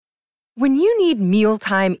When you need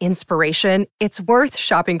mealtime inspiration, it's worth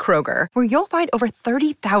shopping Kroger, where you'll find over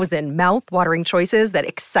 30,000 mouth-watering choices that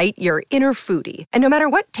excite your inner foodie. And no matter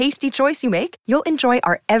what tasty choice you make, you'll enjoy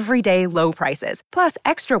our everyday low prices, plus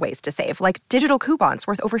extra ways to save, like digital coupons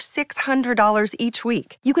worth over $600 each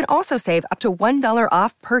week. You can also save up to $1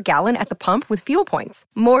 off per gallon at the pump with fuel points.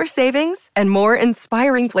 More savings and more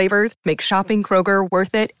inspiring flavors make shopping Kroger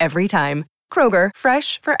worth it every time. Kroger,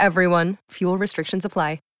 fresh for everyone. Fuel restrictions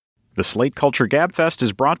apply. The Slate Culture Gabfest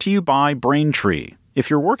is brought to you by Braintree. If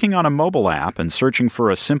you're working on a mobile app and searching for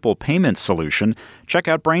a simple payment solution, check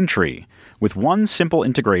out Braintree. With one simple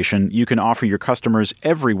integration, you can offer your customers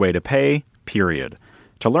every way to pay, period.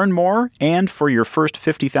 To learn more, and for your first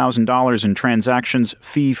 $50,000 in transactions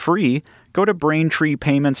fee-free, go to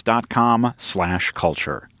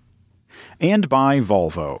BraintreePayments.com/culture. And by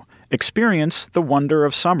Volvo. Experience the wonder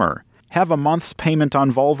of summer. Have a month's payment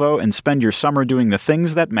on Volvo and spend your summer doing the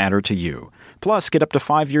things that matter to you. Plus, get up to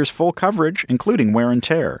 5 years full coverage, including wear and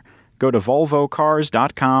tear. Go to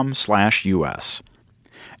volvocars.com/US.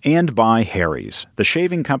 And by Harry's, the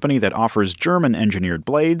shaving company that offers German-engineered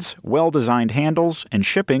blades, well-designed handles, and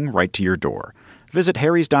shipping right to your door. Visit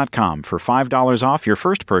harrys.com for $5 off your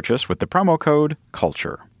first purchase with the promo code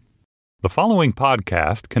CULTURE. The following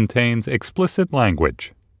podcast contains explicit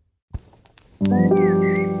language.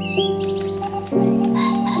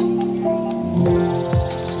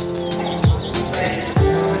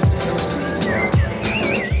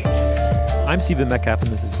 I'm Stephen Metcalf,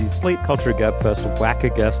 and this is the Slate Culture Gabfest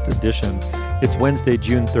Whack-A-Guest edition. It's Wednesday,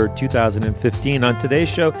 June 3rd, 2015. On today's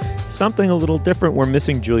show, something a little different. We're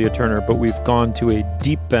missing Julia Turner, but we've gone to a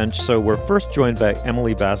deep bench. So we're first joined by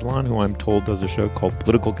Emily Bazelon, who I'm told does a show called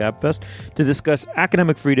Political Gabfest, to discuss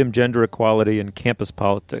academic freedom, gender equality, and campus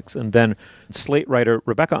politics. And then Slate writer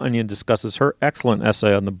Rebecca Onion discusses her excellent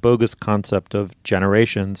essay on the bogus concept of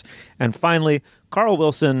generations. And finally, Carl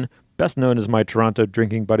Wilson, best known as my Toronto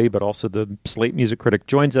drinking buddy, but also the Slate music critic,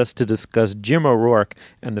 joins us to discuss Jim O'Rourke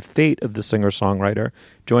and the fate of the singer-songwriter.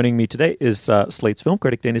 Joining me today is Slate's film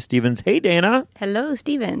critic, Dana Stevens. Hey, Dana. Hello,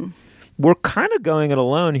 Stephen. We're kind of going it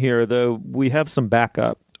alone here, though we have some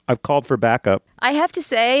backup. I've called for backup. I have to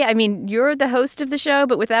say, I mean, you're the host of the show,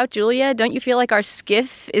 but without Julia, don't you feel like our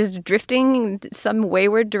skiff is drifting in some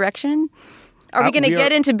wayward direction? Are we going to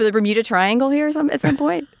get into the Bermuda Triangle here at some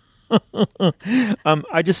point?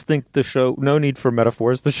 I just think the show, no need for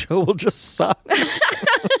metaphors, the show will just suck.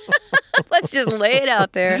 Let's just lay it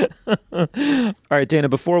out there. All right, Dana,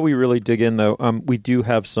 before we really dig in, though, we do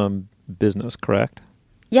have some business, correct?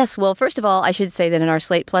 Yes. Well, first of all, I should say that in our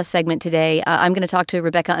Slate Plus segment today, I'm going to talk to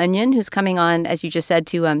Rebecca Onion, who's coming on, as you just said,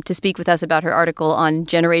 to speak with us about her article on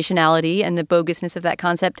generationality and the bogusness of that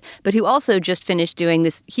concept, but who also just finished doing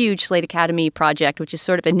this huge Slate Academy project, which is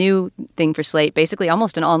sort of a new thing for Slate, basically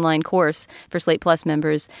almost an online course for Slate Plus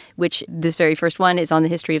members, which this very first one is on the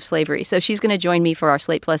history of slavery. So she's going to join me for our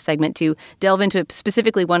Slate Plus segment to delve into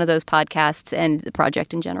specifically one of those podcasts and the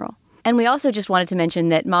project in general. And we also just wanted to mention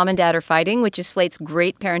that Mom and Dad Are Fighting, which is Slate's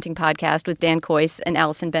great parenting podcast with Dan Coyce and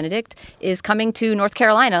Allison Benedict, is coming to North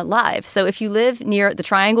Carolina live. So if you live near the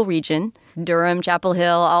Triangle region, Durham, Chapel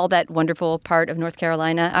Hill, all that wonderful part of North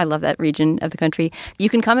Carolina, I love that region of the country, you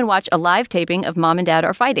can come and watch a live taping of Mom and Dad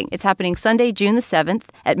Are Fighting. It's happening Sunday, June the 7th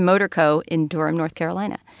at Motor Co. in Durham, North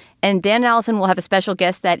Carolina. And Dan and Allison will have a special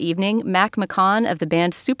guest that evening, Mac McCaughan of the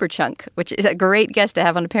band Superchunk, which is a great guest to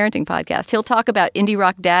have on a parenting podcast. He'll talk about indie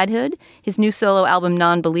rock dadhood, his new solo album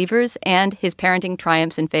Non-Believers, and his parenting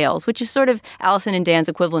triumphs and fails, which is sort of Allison and Dan's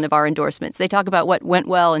equivalent of our endorsements. They talk about what went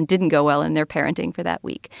well and didn't go well in their parenting for that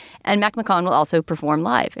week. And Mac McCaughan will also perform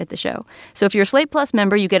live at the show. So if you're a Slate Plus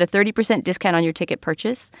member, you get a 30% discount on your ticket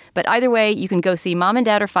purchase. But either way, you can go see Mom and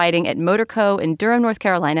Dad Are Fighting at Motor Co. in Durham, North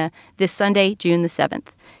Carolina this Sunday, June the 7th.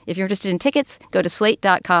 If you're interested in tickets, go to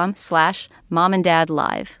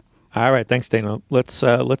slate.com/momanddadlive. All right. Thanks, Dana. Let's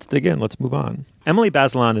dig in. Let's move on. Emily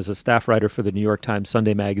Bazelon is a staff writer for the New York Times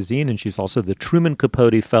Sunday magazine, and she's also the Truman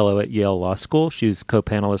Capote Fellow at Yale Law School. She's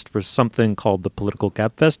co-panelist for something called the Political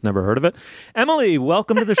Gabfest. Never heard of it. Emily,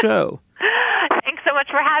 welcome to the show. Thanks so much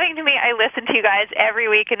for having me. I listen to you guys every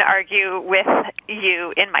week and argue with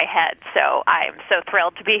you in my head, so I'm so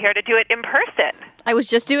thrilled to be here to do it in person. I was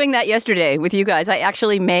just doing that yesterday with you guys. I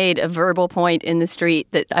actually made a verbal point in the street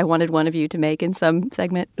that I wanted one of you to make in some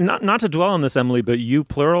segment. Not to dwell on this, Emily, but you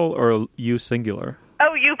plural or you singular?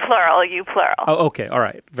 Oh, you plural, you plural. Oh, okay. All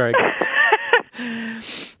right. Very good.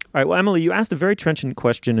 All right, well, Emily, you asked a very trenchant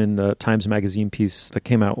question in the Times Magazine piece that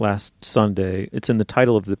came out last Sunday. It's in the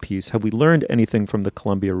title of the piece, Have we learned anything from the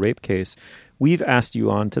Columbia rape case? We've asked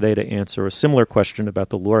you on today to answer a similar question about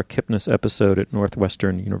the Laura Kipnis episode at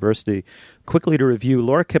Northwestern University. Quickly to review,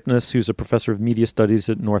 Laura Kipnis, who's a professor of media studies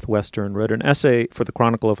at Northwestern, wrote an essay for the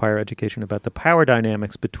Chronicle of Higher Education about the power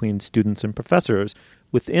dynamics between students and professors.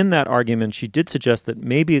 Within that argument, she did suggest that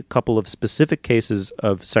maybe a couple of specific cases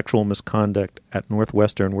of sexual misconduct at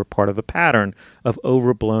Northwestern were part of a pattern of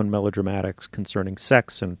overblown melodramatics concerning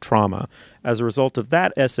sex and trauma. As a result of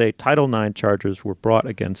that essay, Title IX charges were brought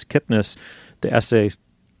against Kipnis. The essay,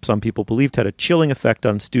 some people believed, had a chilling effect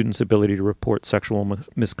on students' ability to report sexual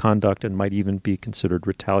misconduct and might even be considered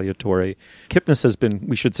retaliatory. Kipnis has been,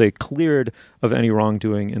 we should say, cleared of any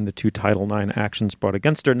wrongdoing in the 2 Title IX actions brought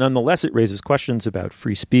against her. Nonetheless, it raises questions about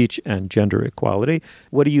free speech and gender equality.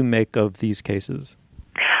 What do you make of these cases?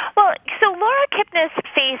 Well, so Laura Kipnis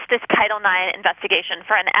faced this Title IX investigation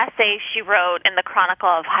for an essay she wrote in the Chronicle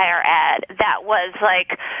of Higher Ed that was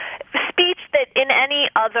like speech that in any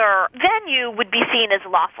other venue would be seen as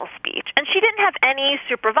lawful speech. And she didn't have any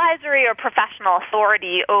supervisory or professional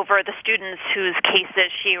authority over the students whose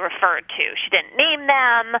cases she referred to. She didn't name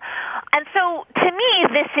them. And so to me,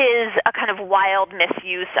 this is a kind of wild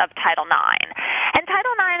misuse of Title IX. And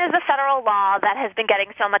Title IX is a federal law that has been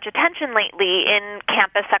getting so much attention lately in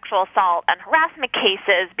campus sexual assault and harassment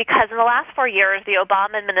cases because in the last 4 years, the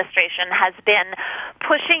Obama administration has been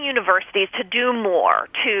pushing universities to do more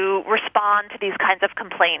to respond to these kinds of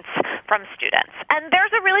complaints from students. And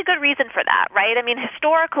there's a really good reason for that, right? I mean,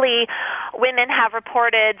 historically, women have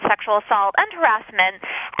reported sexual assault and harassment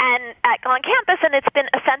on campus, and it's been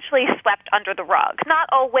essentially swept under the rug. Not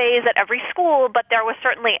always at every school, but there was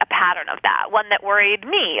certainly a pattern of that, one that worried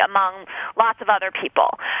me among lots of other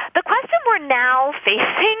people. The question we're now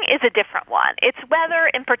facing is a different one. It's whether,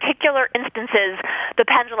 in particular instances, the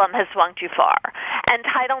pendulum has swung too far, and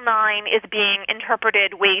Title IX is being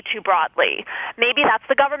interpreted way too broadly. Maybe that's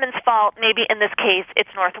the government's fault. Maybe in this case,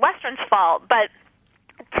 it's Northwestern's fault. But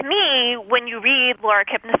to me, when you read Laura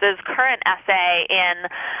Kipnis's current essay in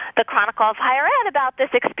the Chronicle of Higher Ed about this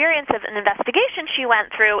experience of an investigation she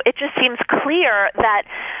went through, it just seems clear that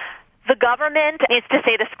the government needs to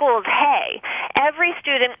say to schools, hey, every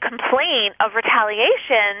student complaint of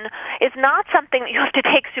retaliation is not something that you have to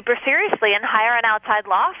take super seriously and hire an outside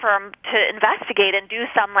law firm to investigate and do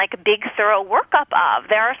some like big thorough workup of.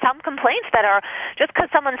 There are some complaints that are, just because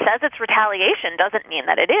someone says it's retaliation doesn't mean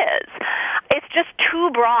that it is. It's just too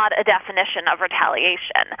broad a definition of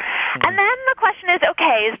retaliation. Mm-hmm. And then the question is,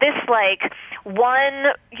 okay, is this like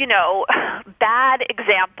one, bad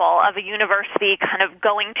example of a university kind of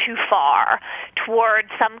going too far toward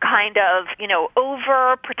some kind of,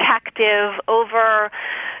 overprotective,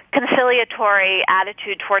 over-conciliatory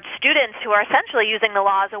attitude towards students who are essentially using the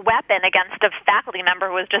law as a weapon against a faculty member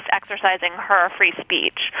who is just exercising her free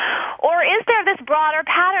speech? Or is there this broader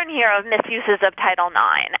pattern here of misuses of Title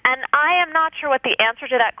IX? And I am not sure what the answer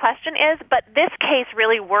to that question is, but this case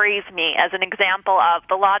really worries me as an example of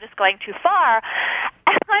the law just going too far.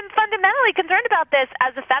 I'm fundamentally concerned about this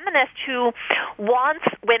as a feminist who wants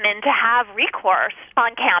women to have recourse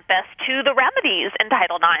on campus to the remedies in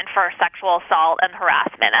Title IX for sexual assault and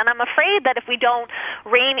harassment. And I'm afraid that if we don't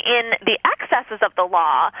rein in the excesses of the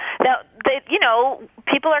law, that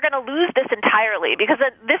people are going to lose this entirely, because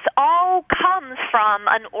this all comes from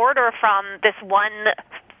an order from this one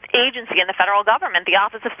agency in the federal government, the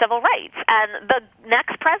Office of Civil Rights. And the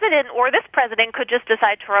next president or this president could just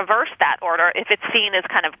decide to reverse that order if it's seen as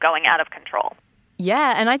kind of going out of control.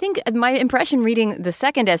 Yeah, and I think my impression reading the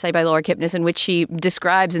second essay by Laura Kipnis, in which she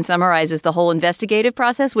describes and summarizes the whole investigative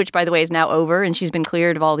process, which, by the way, is now over and she's been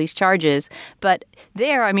cleared of all these charges. But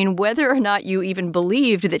there, I mean, whether or not you even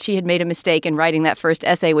believed that she had made a mistake in writing that first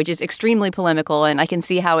essay, which is extremely polemical, and I can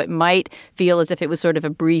see how it might feel as if it was sort of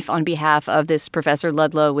a brief on behalf of this Professor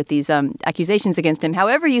Ludlow with these accusations against him.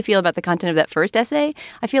 However you feel about the content of that first essay,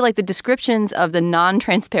 I feel like the descriptions of the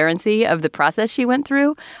non-transparency of the process she went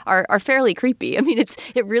through are fairly creepy. I mean,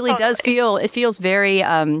 it really does feel, it feels very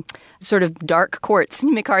sort of dark courts,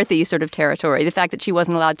 McCarthy sort of territory. The fact that she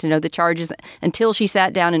wasn't allowed to know the charges until she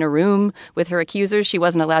sat down in a room with her accusers. She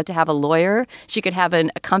wasn't allowed to have a lawyer. She could have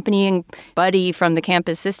an accompanying buddy from the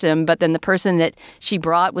campus system, but then the person that she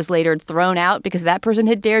brought was later thrown out because that person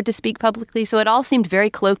had dared to speak publicly. So it all seemed very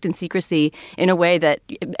cloaked in secrecy in a way that,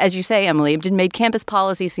 as you say, Emily, it made campus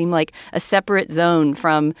policy seem like a separate zone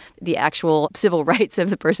from the actual civil rights of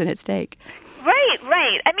the person at stake.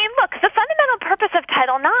 Right. I mean, look, the fundamental purpose of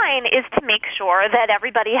Title IX is to make sure that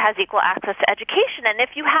everybody has equal access to education. And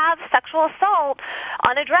if you have sexual assault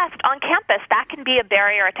unaddressed on campus, that can be a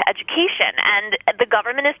barrier to education. And the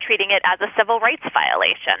government is treating it as a civil rights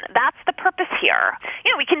violation. That's the purpose here.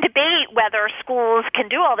 We can debate whether schools can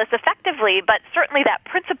do all this effectively, but certainly that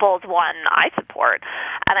principle is one I support.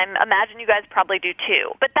 And I imagine you guys probably do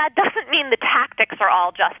too. But that doesn't mean the tactics are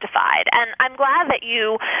all justified. And I'm glad that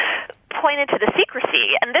you pointed to the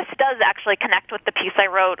secrecy, and this does actually connect with the piece I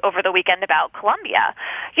wrote over the weekend about Columbia.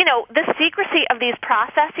 The secrecy of these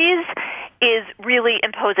processes is really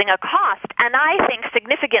imposing a cost, and I think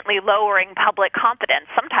significantly lowering public confidence,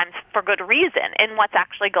 sometimes for good reason, in what's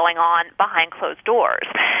actually going on behind closed doors.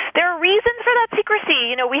 There are reasons for that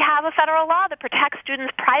secrecy. We have a federal law that protects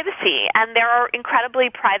students' privacy, and there are incredibly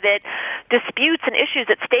private disputes and issues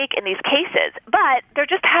at stake in these cases. But there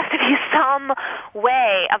just has to be some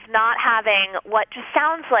way of not having what just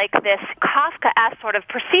sounds like this Kafka-esque sort of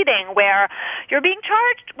proceeding where you're being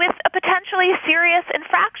charged with a potentially serious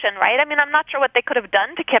infraction, right? I mean, I'm not sure what they could have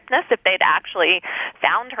done to Kipnis if they'd actually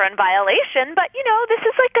found her in violation, but, this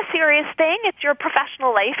is like a serious thing. It's your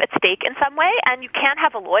professional life at stake in some way, and you can't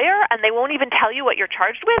have a lawyer, and they won't even tell you what you're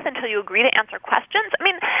charged with until you agree to answer questions. I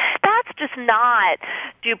mean, that's just not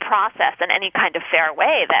due process in any kind of fair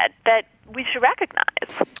way that we should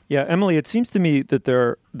recognize. Yeah, Emily, it seems to me that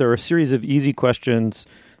there are a series of easy questions,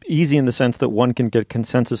 easy in the sense that one can get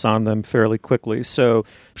consensus on them fairly quickly. So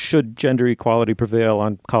should gender equality prevail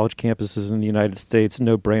on college campuses in the United States?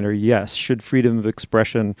 No brainer, yes. Should freedom of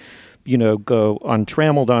expression, go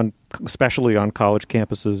untrammeled especially on college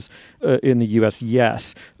campuses in the U.S.?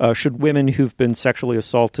 Yes. Should women who've been sexually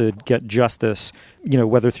assaulted get justice,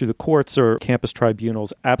 whether through the courts or campus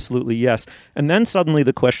tribunals? Absolutely yes. And then suddenly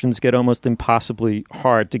the questions get almost impossibly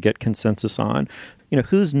hard to get consensus on.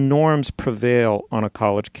 Whose norms prevail on a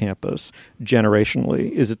college campus generationally?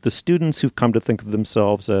 Is it the students who've come to think of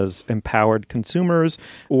themselves as empowered consumers,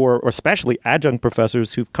 or especially adjunct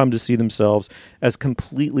professors who've come to see themselves as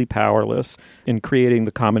completely powerless in creating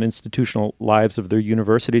the common institutional lives of their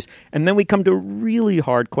universities? And then we come to really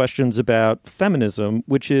hard questions about feminism,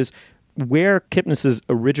 which is where Kipnis's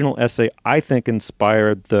original essay, I think,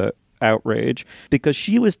 inspired the outrage, because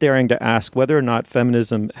she was daring to ask whether or not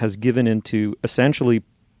feminism has given into essentially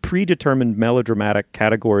predetermined melodramatic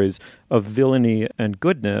categories of villainy and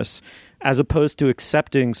goodness, as opposed to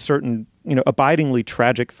accepting certain, abidingly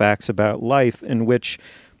tragic facts about life in which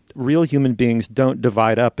real human beings don't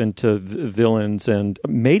divide up into villains and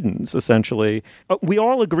maidens, essentially. We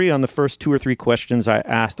all agree on the first two or three questions I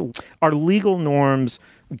asked. Are legal norms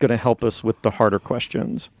going to help us with the harder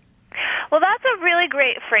questions? Well, that's a really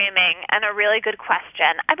great framing and a really good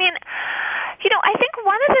question. I mean, I think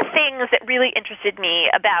one of the things that really interested me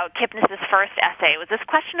about Kipnis's first essay was this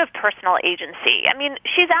question of personal agency. I mean,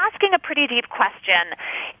 she's asking a pretty deep question.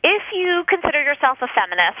 If you consider yourself a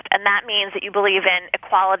feminist, and that means that you believe in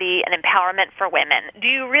equality and empowerment for women, do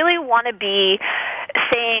you really want to be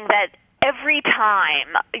saying that every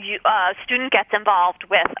time a student gets involved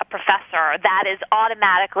with a professor, that is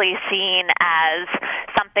automatically seen as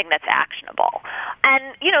something that's actionable? And,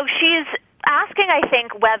 she's asking, I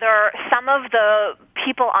think, whether some of the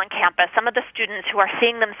people on campus, some of the students who are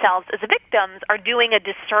seeing themselves as victims, are doing a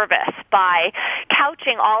disservice by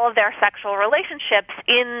couching all of their sexual relationships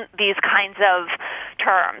in these kinds of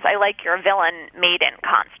terms. I like your villain-maiden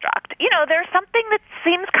construct. There's something that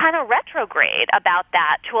seems kind of retrograde about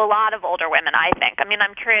that to a lot of older women, I think. I mean,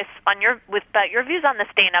 I'm curious about your views on this,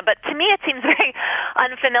 Dana, but to me it seems very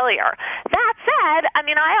unfamiliar. That said,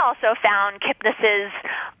 I also found Kipnis's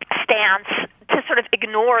stance to sort of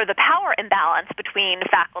ignore the power imbalance between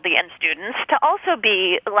faculty and students to also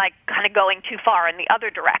be kind of going too far in the other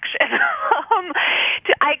direction.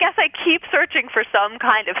 I guess I keep searching for some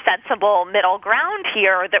kind of sensible middle ground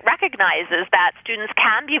here that recognizes that students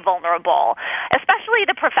can be vulnerable, especially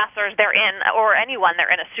the professors they're in or anyone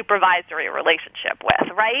they're in a supervisory relationship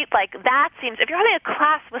with, right? That seems, if you're having a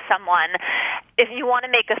class with someone, if you want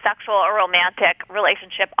to make a sexual or romantic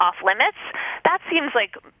relationship off limits, that seems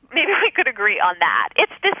like maybe we could agree on that.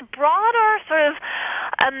 It's this broader sort of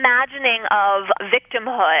imagining of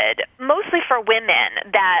victimhood, mostly for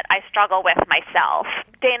women, that I struggle with myself.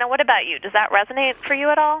 Dana, what about you? Does that resonate for you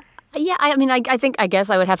at all? Yeah, I guess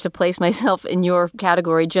I would have to place myself in your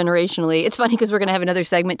category generationally. It's funny because we're going to have another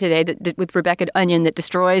segment today with Rebecca Onion that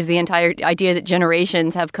destroys the entire idea that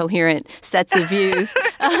generations have coherent sets of views.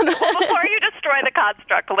 Well, before you destroy the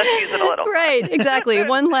construct, let's use it a little. Right, exactly.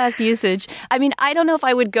 One last usage. I don't know if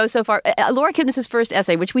I would go so far. Laura Kipnis's first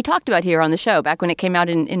essay, which we talked about here on the show back when it came out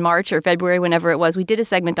in March or February, whenever it was, we did a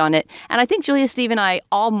segment on it. And I think Julia, Steve, and I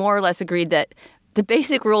all more or less agreed that the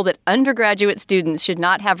basic rule that undergraduate students should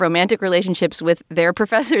not have romantic relationships with their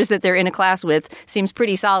professors that they're in a class with seems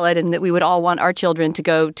pretty solid, and that we would all want our children to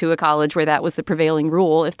go to a college where that was the prevailing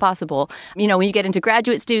rule, if possible. When you get into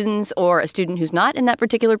graduate students or a student who's not in that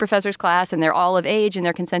particular professor's class and they're all of age and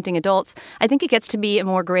they're consenting adults, I think it gets to be a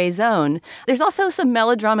more gray zone. There's also some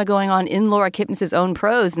melodrama going on in Laura Kipnis's own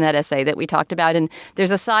prose in that essay that we talked about, and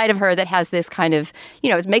there's a side of her that has this kind of,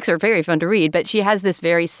 it makes her very fun to read, but she has this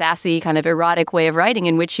very sassy, kind of erotic way of writing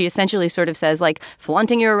in which she essentially sort of says, like,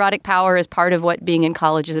 flaunting your erotic power is part of what being in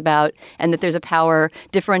college is about, and that there's a power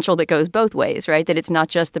differential that goes both ways, right? That it's not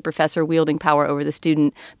just the professor wielding power over the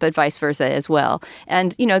student, but vice versa as well.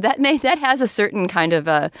 And, that has a certain kind of,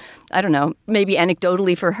 maybe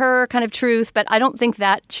anecdotally for her kind of truth, but I don't think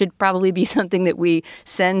that should probably be something that we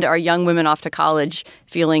send our young women off to college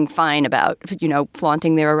feeling fine about,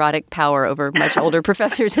 flaunting their erotic power over much older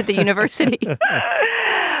professors at the university.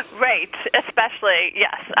 Right, especially,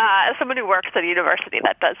 yes. As someone who works at a university,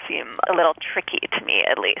 that does seem a little tricky to me,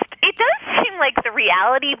 at least. It does seem like the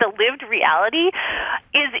lived reality,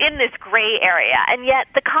 is in this gray area, and yet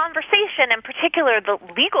the conversation, in particular the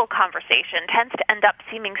legal conversation, tends to end up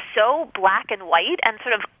seeming so black and white and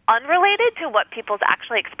sort of unrelated to what people's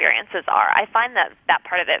actual experiences are. I find that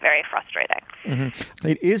part of it very frustrating. Mm-hmm.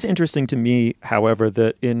 It is interesting to me, however,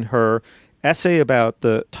 that in her essay about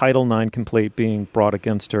the Title IX complaint being brought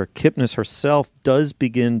against her, Kipnis herself does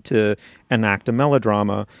begin to enact a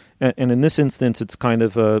melodrama. And in this instance, it's kind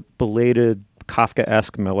of a belated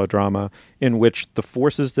Kafkaesque melodrama in which the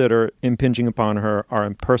forces that are impinging upon her are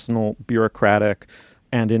impersonal, bureaucratic,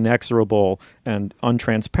 and inexorable and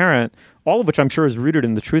untransparent, all of which I'm sure is rooted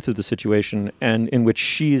in the truth of the situation, and in which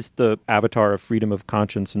she's the avatar of freedom of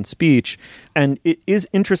conscience and speech. And it is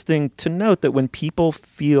interesting to note that when people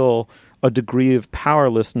feel a degree of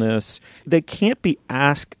powerlessness, they can't be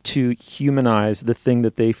asked to humanize the thing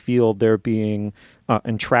that they feel they're being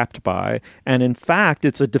entrapped by. And in fact,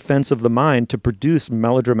 it's a defense of the mind to produce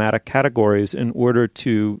melodramatic categories in order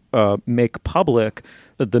to make public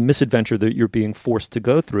the misadventure that you're being forced to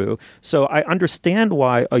go through. So I understand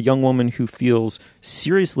why a young woman who feels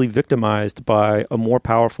seriously victimized by a more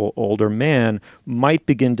powerful older man might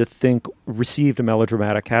begin to think received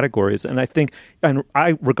melodramatic categories. And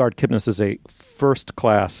I regard Kipnis as a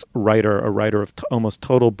first-class writer, a writer of almost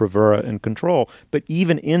total bravura and control. But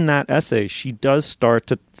even in that essay, she does start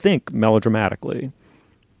to think melodramatically.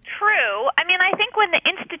 True. I think when the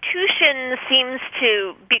institution seems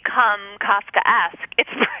to become Kafkaesque, it's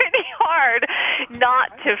pretty hard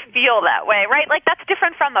not to feel that way, right? Like, that's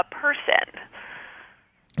different from a person.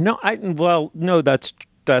 No,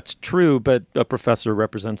 that's true, but a professor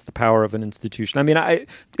represents the power of an institution.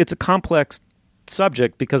 It's a complex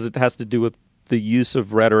subject because it has to do with the use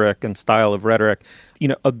of rhetoric and style of rhetoric.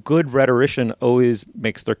 A good rhetorician always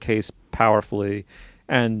makes their case powerfully,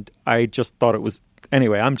 and I just thought it was...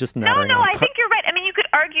 Anyway, I'm just nattering. No, I think you're right. You could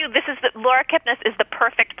argue Laura Kipnis is the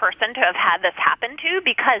perfect person to have had this happen to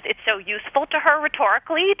because it's so useful to her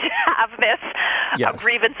rhetorically to have this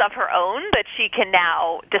grievance of her own that she can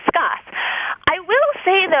now discuss. I will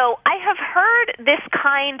say, though, I have heard this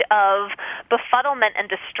kind of befuddlement and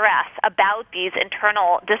distress about these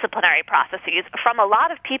internal disciplinary processes from a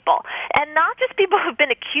lot of people, and not just people who've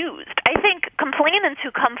been accused. I think complainants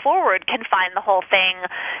who come forward can find the whole thing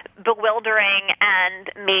bewildering and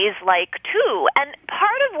maze-like, too. And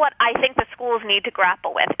part of what I think the schools need to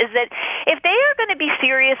grapple with is that if they are going to be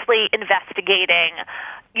seriously investigating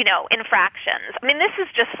infractions. This is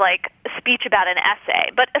just like speech about an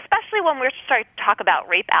essay, but especially when we're starting to talk about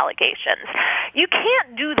rape allegations, you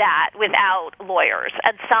can't do that without lawyers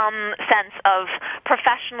and some sense of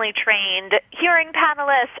professionally trained hearing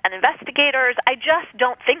panelists and investigators. I just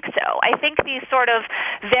don't think so. I think these sort of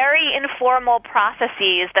very informal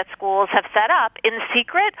processes that schools have set up in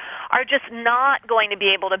secret are just not going to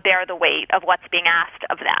be able to bear the weight of what's being asked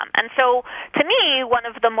of them. And so, to me, one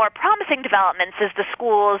of the more promising developments is the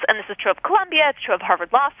schools, and this is true of Columbia, it's true of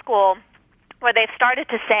Harvard Law School, where they've started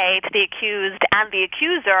to say to the accused and the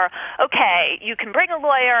accuser, okay, you can bring a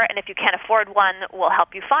lawyer, and if you can't afford one, we'll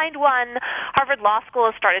help you find one. Harvard Law School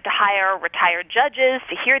has started to hire retired judges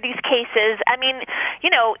to hear these cases. I mean,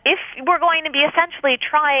 if we're going to be essentially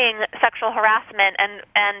trying sexual harassment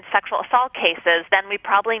and sexual assault cases, then we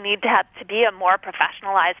probably need to have to be a more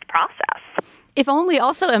professionalized process. If only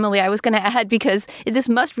also, Emily, I was going to add, because this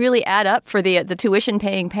must really add up for the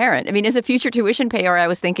tuition-paying parent. I mean, as a future tuition payer, I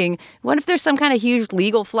was thinking, what if there's some kind of huge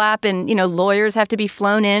legal flap and, lawyers have to be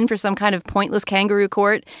flown in for some kind of pointless kangaroo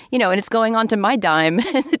court, and it's going on to my dime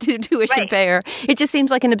as a tuition payer. It just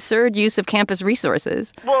seems like an absurd use of campus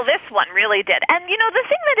resources. Well, this one really did. And, the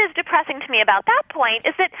thing that is depressing to me about that point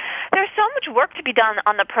is that there's so much work to be done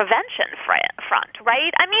on the prevention front,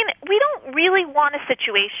 right? I mean, we don't really want a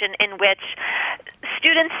situation in which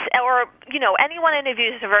students or, anyone in a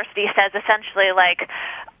university says essentially like,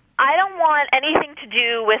 I don't want anything to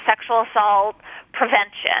do with sexual assault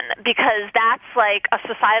prevention because that's like a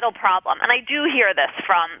societal problem. And I do hear this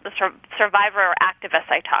from the survivor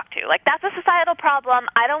activists I talk to. Like, that's a societal problem.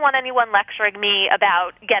 I don't want anyone lecturing me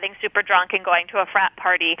about getting super drunk and going to a frat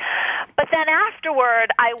party. But then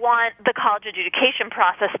afterward, I want the college adjudication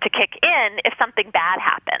process to kick in if something bad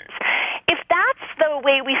happens. If that's the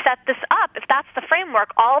way we set this up, if that's the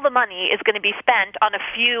framework, all the money is going to be spent on a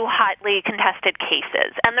few hotly contested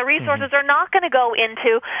cases. And the resources are not going to go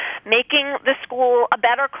into making the school a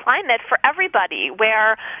better climate for everybody,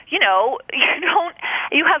 where you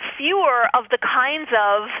have fewer of the kinds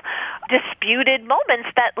of disputed moments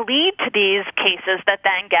that lead to these cases that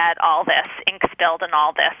then get all this ink spilled and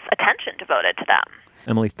all this attention devoted to them.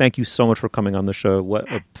 Emily, thank you so much for coming on the show.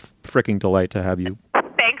 What a freaking delight to have you.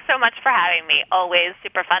 Thanks so much for having me. Always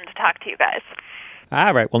super fun to talk to you guys.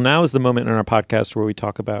 All right. Well, now is the moment in our podcast where we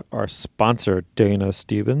talk about our sponsor, Dana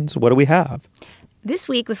Stevens. What do we have? This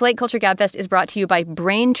week, the Slate Culture Gabfest is brought to you by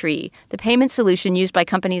Braintree, the payment solution used by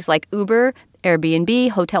companies like Uber,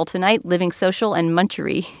 Airbnb, Hotel Tonight, Living Social, and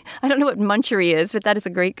Munchery. I don't know what Munchery is, but that is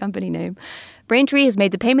a great company name. Braintree has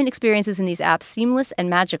made the payment experiences in these apps seamless and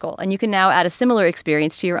magical, and you can now add a similar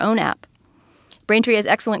experience to your own app. Braintree has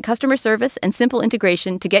excellent customer service and simple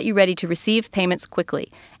integration to get you ready to receive payments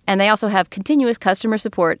quickly. And they also have continuous customer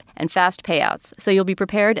support and fast payouts, so you'll be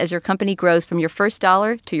prepared as your company grows from your first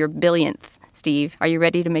dollar to your billionth. Steve, are you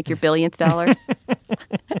ready to make your billionth dollar?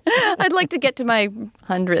 I'd like to get to my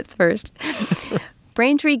 100th first.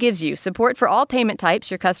 Braintree gives you support for all payment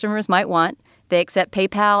types your customers might want. They accept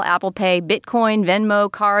PayPal, Apple Pay, Bitcoin,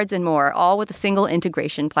 Venmo, cards, and more, all with a single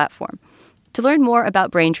integration platform. To learn more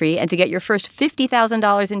about Braintree and to get your first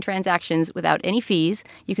 $50,000 in transactions without any fees,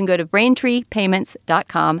 you can go to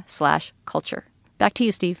braintreepayments.com/culture. Back to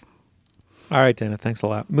you, Steve. All right, Dana, thanks a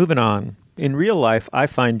lot. Moving on. In real life, I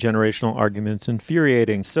find generational arguments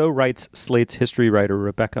infuriating. So writes Slate's history writer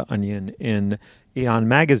Rebecca Onion in Aeon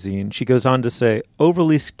magazine. She goes on to say,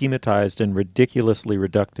 overly schematized and ridiculously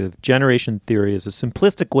reductive, generation theory is a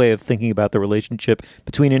simplistic way of thinking about the relationship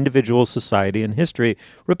between individuals, society, and history.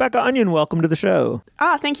 Rebecca Onion, welcome to the show.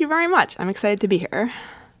 Thank you very much. I'm excited to be here.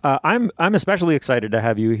 I'm especially excited to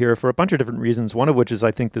have you here for a bunch of different reasons, one of which is I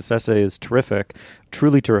think this essay is terrific,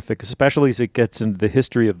 truly terrific, especially as it gets into the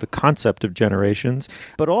history of the concept of generations,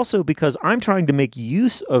 but also because I'm trying to make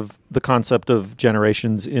use of the concept of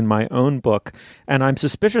generations in my own book, and I'm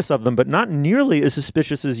suspicious of them, but not nearly as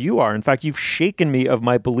suspicious as you are. In fact, you've shaken me of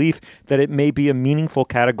my belief that it may be a meaningful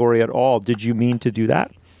category at all. Did you mean to do that?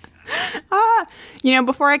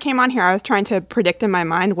 Before I came on here, I was trying to predict in my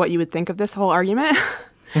mind what you would think of this whole argument.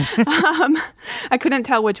 I couldn't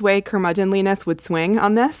tell which way curmudgeonliness would swing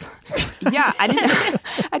on this. Yeah, I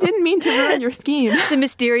didn't mean to ruin your scheme. The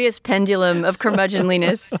mysterious pendulum of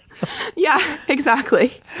curmudgeonliness. Yeah,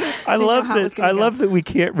 exactly. I love that we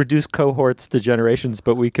can't reduce cohorts to generations,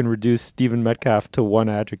 but we can reduce Stephen Metcalf to one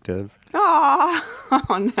adjective.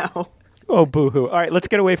 Oh no. Oh, boo-hoo. All right, let's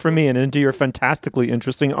get away from me and into your fantastically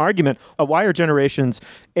interesting argument. Why are generations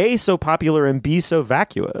A, so popular, and B, so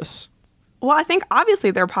vacuous? Well, I think obviously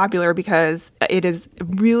they're popular because it is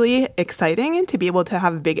really exciting to be able to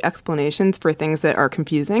have big explanations for things that are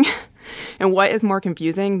confusing. And what is more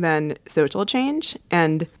confusing than social change?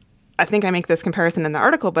 And I think I make this comparison in the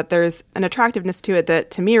article, but there's an attractiveness to it that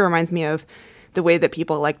to me reminds me of the way that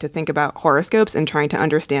people like to think about horoscopes and trying to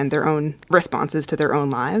understand their own responses to their own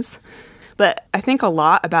lives. But I think a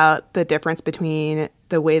lot about the difference between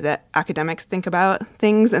the way that academics think about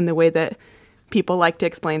things and the way that people like to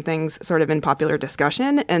explain things sort of in popular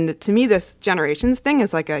discussion. And to me, this generations thing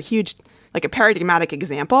is like a paradigmatic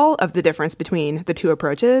example of the difference between the two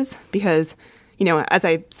approaches. Because, as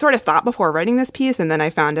I sort of thought before writing this piece, and then I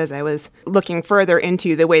found as I was looking further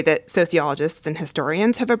into the way that sociologists and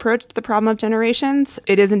historians have approached the problem of generations,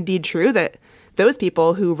 it is indeed true that those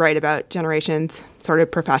people who write about generations sort of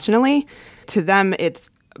professionally, to them it's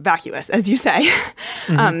vacuous, as you say,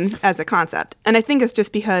 as a concept. And I think it's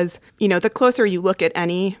just because, the closer you look at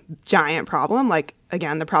any giant problem, like,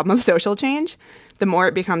 again, the problem of social change, the more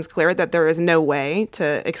it becomes clear that there is no way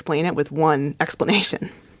to explain it with one explanation.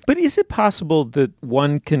 But is it possible that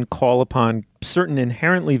one can call upon certain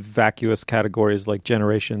inherently vacuous categories like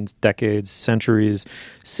generations, decades, centuries,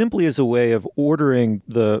 simply as a way of ordering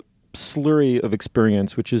the slurry of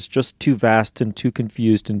experience, which is just too vast and too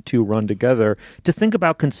confused and too run together, to think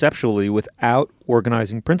about conceptually without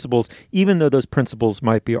organizing principles, even though those principles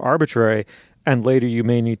might be arbitrary, and later you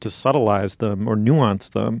may need to subtleize them or nuance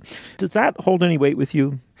them? Does that hold any weight with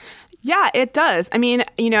you? Yeah, it does. I mean,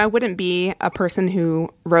 I wouldn't be a person who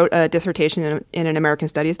wrote a dissertation in an American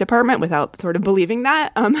Studies department without sort of believing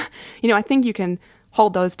that. I think you can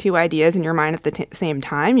hold those two ideas in your mind at the same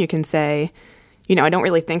time. You can say, I don't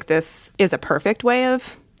really think this is a perfect way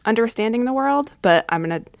of understanding the world, but I'm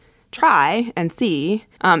going to try and see.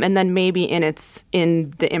 And then maybe in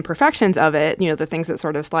the imperfections of it, the things that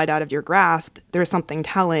sort of slide out of your grasp, there's something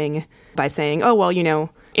telling by saying, oh, well,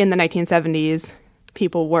 in the 1970s,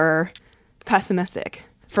 people were pessimistic,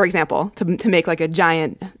 for example, to make like a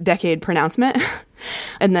giant decade pronouncement.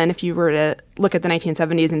 And then if you were to look at the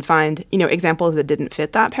 1970s and find, examples that didn't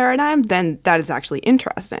fit that paradigm, then that is actually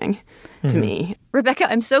interesting to me.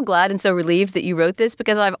 Rebecca, I'm so glad and so relieved that you wrote this,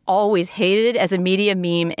 because I've always hated as a media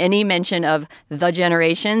meme any mention of the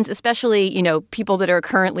generations, especially, people that are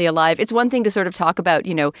currently alive. It's one thing to sort of talk about,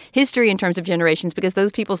 history in terms of generations, because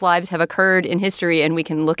those people's lives have occurred in history and we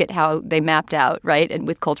can look at how they mapped out, right? And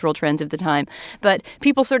with cultural trends of the time. But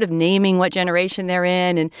people sort of naming what generation they're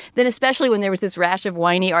in. And then especially when there was this rash of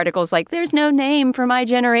whiny articles like, there's no name for my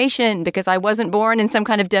generation because I wasn't born in some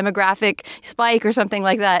kind of demographic spike or something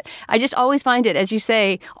like that. I just always find it, as you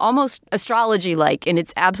say, almost astrology-like in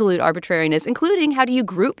its absolute arbitrariness, including how do you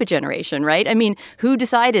group a generation, right? I mean, who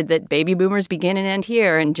decided that baby boomers begin and end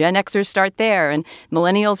here and Gen Xers start there and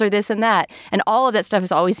millennials are this and that? And all of that stuff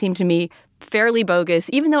has always seemed to me fairly bogus,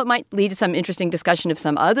 even though it might lead to some interesting discussion of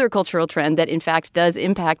some other cultural trend that in fact does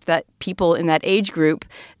impact that people in that age group.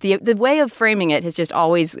 The way of framing it has just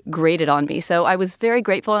always grated on me. So I was very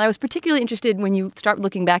grateful, and I was particularly interested when you start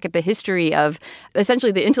looking back at the history of,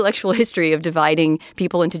 essentially the intellectual history of dividing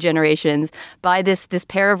people into generations by this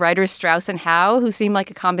pair of writers, Strauss and Howe, who seem like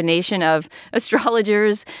a combination of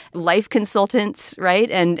astrologers, life consultants, right,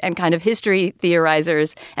 and kind of history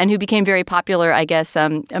theorizers, and who became very popular, I guess,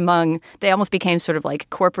 they almost became sort of like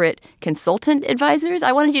corporate consultant advisors.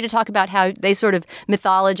 I wanted you to talk about how they sort of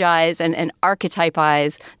mythologize and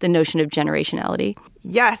archetypize the notion of generationality.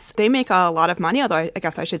 Yes, they make a lot of money, although I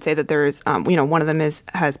guess I should say that there's, one of them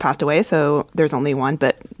has passed away, so there's only one.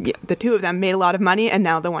 But yeah, the two of them made a lot of money, and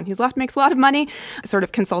now the one who's left makes a lot of money, sort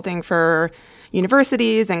of consulting for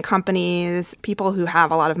universities and companies, people who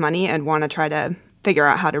have a lot of money and want to try to figure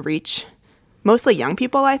out how to reach mostly young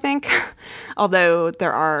people, I think, although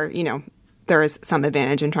there is some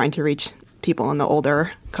advantage in trying to reach people in the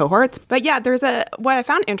older cohorts. But yeah, what I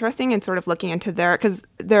found interesting in sort of looking into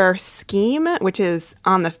their scheme, which is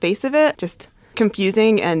on the face of it, just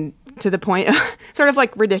confusing and to the point, sort of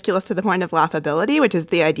like ridiculous to the point of laughability, which is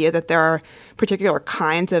the idea that there are particular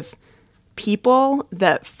kinds of people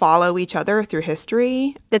that follow each other through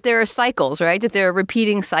history. That there are cycles, right? That there are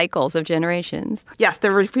repeating cycles of generations. Yes,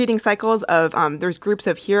 there are repeating cycles of, there's groups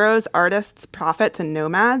of heroes, artists, prophets, and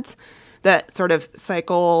nomads that sort of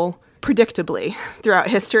cycle predictably throughout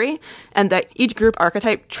history, and that each group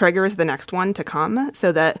archetype triggers the next one to come,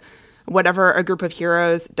 so that whatever a group of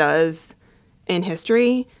heroes does in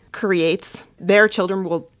history creates, their children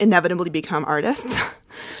will inevitably become artists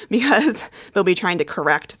because they'll be trying to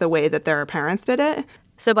correct the way that their parents did it.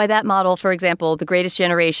 So by that model, for example, the greatest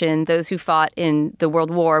generation, those who fought in the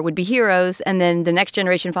World War, would be heroes, and then the next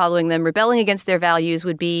generation following them, rebelling against their values,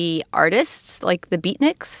 would be artists like the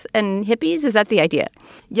beatniks and hippies? Is that the idea?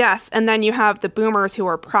 Yes, and then you have the boomers who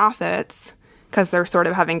are prophets, because they're sort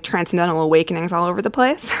of having transcendental awakenings all over the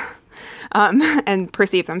place, and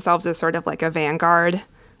perceive themselves as sort of like a vanguard.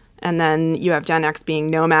 And then you have Gen X being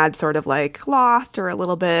nomads, sort of like lost or a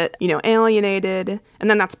little bit, alienated. And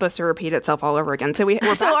then that's supposed to repeat itself all over again. So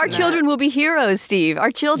our children will be heroes, Steve.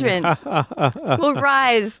 Our children will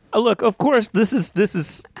rise. Look, of course, this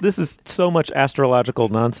is so much astrological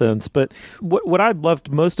nonsense. But what I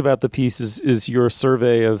loved most about the piece is your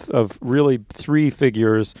survey of really three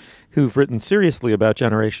figures who've written seriously about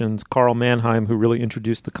generations, Karl Mannheim, who really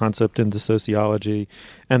introduced the concept into sociology,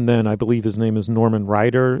 and then I believe his name is Norman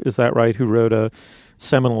Ryder, is that right, who wrote a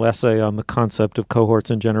seminal essay on the concept of cohorts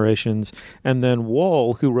and generations, and then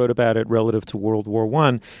Wall, who wrote about it relative to World War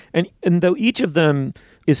I. And though each of them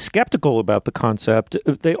is skeptical about the concept,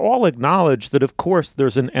 they all acknowledge that, of course,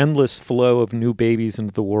 there's an endless flow of new babies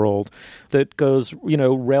into the world that goes,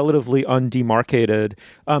 relatively undemarcated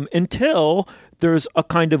until there's a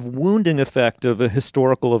kind of wounding effect of a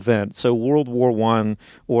historical event. So World War I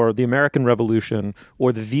or the American Revolution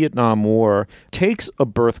or the Vietnam War takes a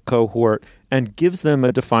birth cohort and gives them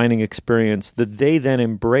a defining experience that they then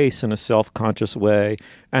embrace in a self-conscious way,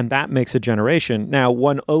 and that makes a generation. Now,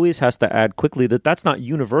 one always has to add quickly that that's not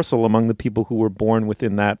universal among the people who were born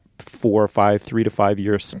within that 3 to 5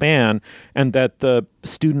 year span, and that the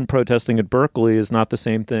student protesting at Berkeley is not the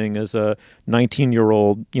same thing as a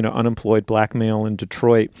 19-year-old, unemployed black male in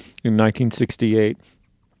Detroit in 1968.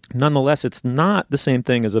 Nonetheless, it's not the same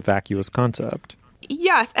thing as a vacuous concept.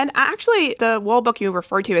 Yes, and actually the Wohl book you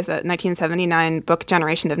referred to is a 1979 book,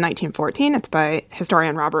 Generation of 1914. It's by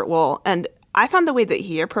historian Robert Wohl. And I found the way that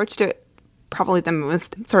he approached it probably the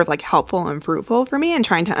most sort of like helpful and fruitful for me in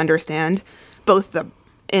trying to understand both the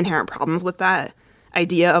inherent problems with that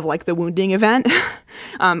idea of like the wounding event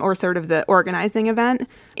or sort of the organizing event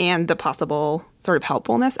and the possible sort of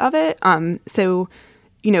helpfulness of it.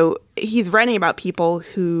 He's writing about people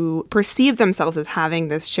who perceive themselves as having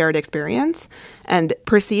this shared experience and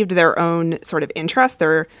perceived their own sort of interests,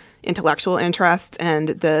 their intellectual interests, and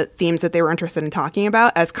the themes that they were interested in talking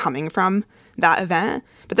about as coming from that event.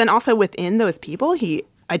 But then also within those people, he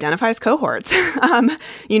identifies cohorts,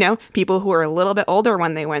 people who are a little bit older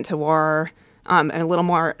when they went to war, and a little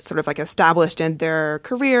more sort of like established in their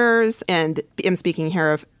careers. And I'm speaking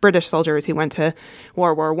here of British soldiers who went to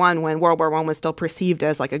World War I when World War I was still perceived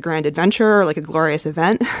as like a grand adventure or like a glorious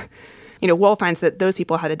event. Wohl finds that those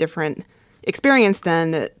people had a different experience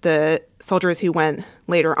than the soldiers who went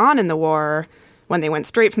later on in the war when they went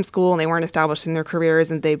straight from school and they weren't established in their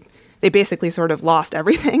careers and they basically sort of lost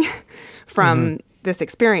everything from this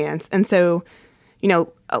experience. And so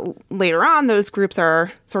later on, those groups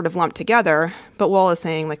are sort of lumped together. But Wohl is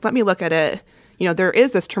saying, like, let me look at it. There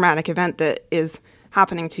is this traumatic event that is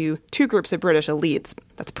happening to two groups of British elites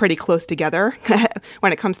that's pretty close together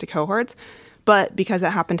when it comes to cohorts. But because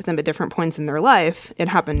it happened to them at different points in their life, it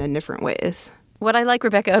happened in different ways. What I like,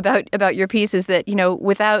 Rebecca, about your piece is that,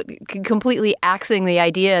 without completely axing the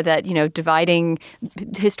idea that, dividing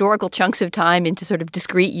historical chunks of time into sort of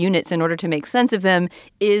discrete units in order to make sense of them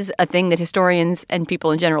is a thing that historians and people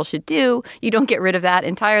in general should do. You don't get rid of that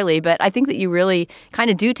entirely. But I think that you really kind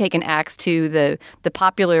of do take an axe to the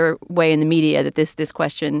popular way in the media that this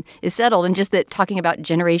question is settled. And just that talking about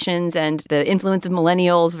generations and the influence of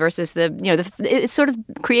millennials versus it's sort of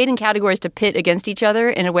creating categories to pit against each other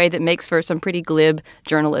in a way that makes for some pretty glib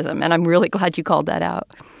journalism, and I'm really glad you called that out.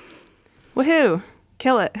 Woohoo!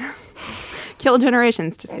 Kill it. Kill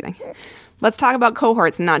generations. Just kidding. Let's talk about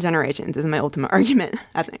cohorts and not generations is my ultimate argument,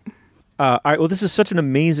 I think. All right, well, this is such an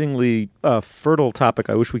amazingly fertile topic.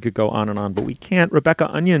 I wish we could go on and on, but we can't. Rebecca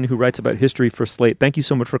Onion, who writes about history for Slate, thank you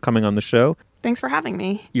so much for coming on the show. Thanks for having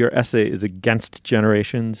me. Your essay is Against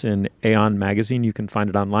Generations in Aeon Magazine. You can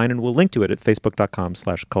find it online, and we'll link to it at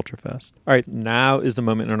facebook.com/culturefest. All right, now is the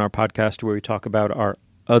moment in our podcast where we talk about our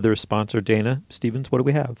other sponsor, Dana Stevens. What do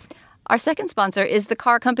we have? Our second sponsor is the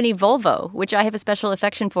car company Volvo, which I have a special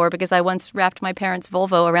affection for because I once wrapped my parents'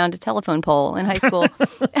 Volvo around a telephone pole in high school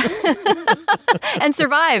and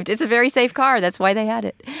survived. It's a very safe car. That's why they had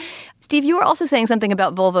it. Steve, you were also saying something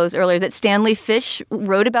about Volvos earlier, that Stanley Fish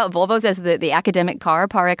wrote about Volvos as the academic car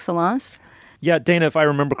par excellence. Yeah, Dana, if I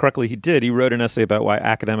remember correctly, he did. He wrote an essay about why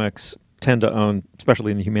academics tend to own,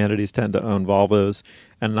 especially in the humanities, tend to own Volvos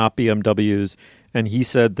and not BMWs. And he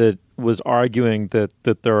said that was arguing that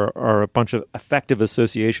there are a bunch of effective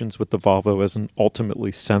associations with the Volvo as an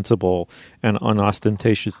ultimately sensible and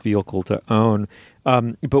unostentatious vehicle to own.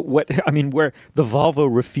 But where the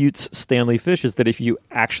Volvo refutes Stanley Fish is that if you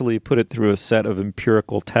actually put it through a set of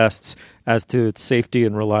empirical tests as to its safety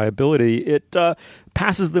and reliability, it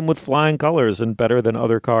passes them with flying colors and better than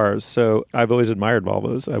other cars. So I've always admired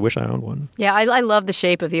Volvos. I wish I owned one. Yeah, I love the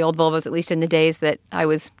shape of the old Volvos, at least in the days that I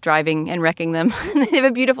was driving and wrecking them. They have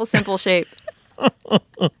a beautiful, simple shape.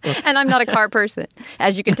 And I'm not a car person,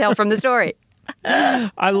 as you can tell from the story.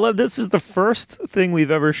 I love this. Is the first thing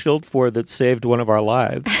we've ever shilled for that saved one of our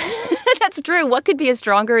lives. That's true. What could be a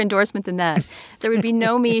stronger endorsement than that? There would be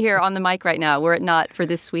no me here on the mic right now were it not for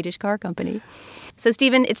this Swedish car company. So,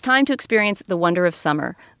 Stephen, it's time to experience the wonder of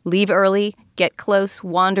summer. Leave early, get close,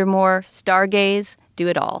 wander more, stargaze, do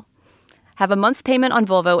it all. Have a month's payment on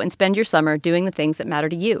Volvo and spend your summer doing the things that matter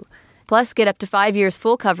to you. Plus, get up to 5 years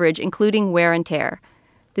full coverage, including wear and tear.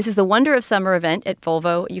 This is the Wonder of Summer event at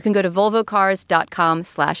Volvo. You can go to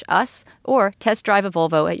volvocars.com/us or test drive a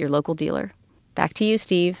Volvo at your local dealer. Back to you,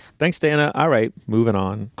 Steve. Thanks, Dana. All right, moving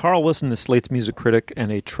on. Carl Wilson is Slate's music critic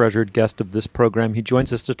and a treasured guest of this program. He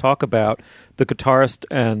joins us to talk about the guitarist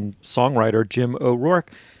and songwriter Jim O'Rourke.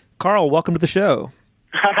 Carl, welcome to the show.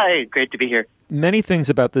 Hi, great to be here. Many things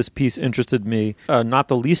about this piece interested me, not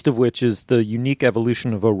the least of which is the unique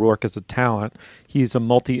evolution of O'Rourke as a talent. He's a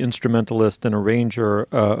multi-instrumentalist, an arranger,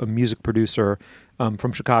 a music producer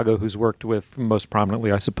from Chicago who's worked with, most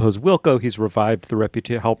prominently, I suppose, Wilco. He's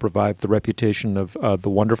helped revive the reputation of the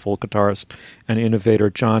wonderful guitarist and innovator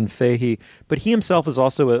John Fahey. But he himself is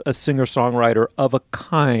also a singer-songwriter of a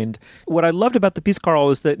kind. What I loved about the piece,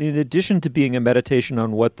 Carl, is that in addition to being a meditation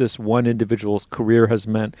on what this one individual's career has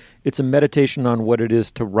meant, it's a meditation on what it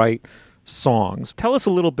is to write songs. Tell us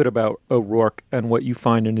a little bit about O'Rourke and what you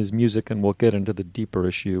find in his music, and we'll get into the deeper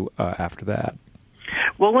issue after that.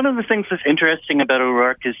 Well, one of the things that's interesting about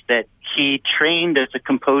O'Rourke is that he trained as a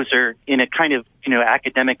composer in a kind of,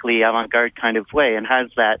 academically avant-garde kind of way, and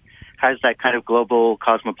has that kind of global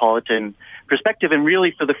cosmopolitan perspective. And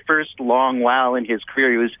really, for the first long while in his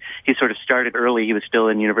career, he sort of started early. He was still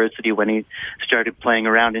in university when he started playing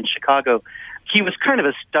around in Chicago. He was kind of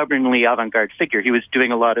a stubbornly avant-garde figure. He was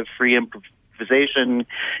doing a lot of free improvisation.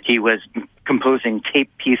 He was composing tape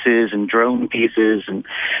pieces and drone pieces and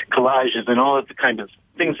collages and all of the kind of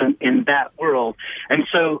things in that world. And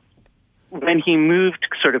so when he moved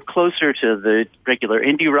sort of closer to the regular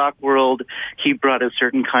indie rock world, he brought a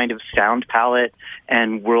certain kind of sound palette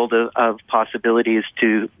and world of possibilities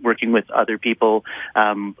to working with other people.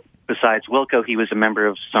 Besides Wilco, he was a member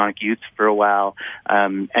of Sonic Youth for a while,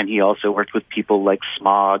 and he also worked with people like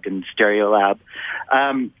Smog and Stereolab.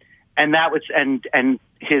 And that was and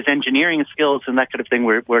his engineering skills and that kind of thing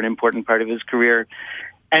were an important part of his career.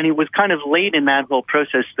 And it was kind of late in that whole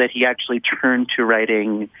process that he actually turned to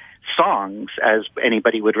writing songs as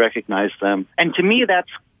anybody would recognize them. And to me, that's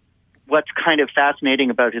what's kind of fascinating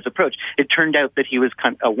about his approach. It turned out that he was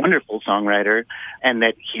kind of a wonderful songwriter and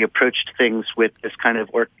that he approached things with this kind of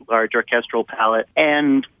large orchestral palette.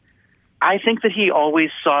 And I think that he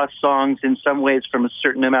always saw songs in some ways from a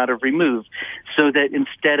certain amount of remove, so that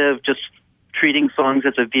instead of just treating songs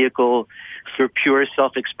as a vehicle for pure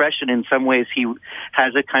self-expression, in some ways he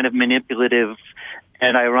has a kind of manipulative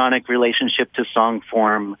and ironic relationship to song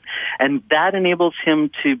form. And that enables him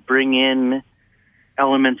to bring in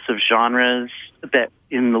elements of genres that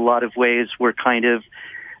in a lot of ways were kind of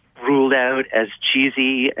ruled out as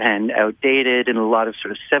cheesy and outdated, and a lot of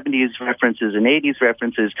sort of 70s references and 80s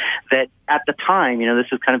references that at the time,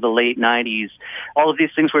 this is kind of the late 90s, all of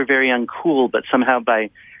these things were very uncool, but somehow by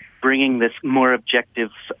bringing this more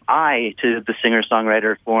objective eye to the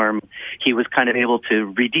singer-songwriter form, he was kind of able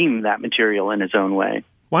to redeem that material in his own way.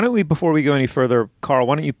 Why don't we, before we go any further, Carl,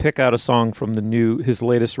 why don't you pick out a song from his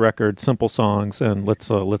latest record, Simple Songs, and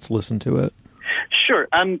let's listen to it. Sure.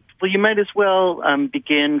 Well, you might as well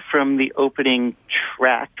begin from the opening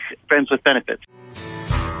track, Friends with Benefits.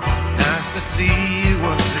 Nice to see you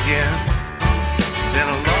once again. Been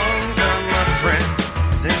a long time, my friend,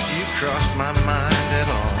 since you crossed my mind at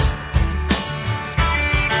all.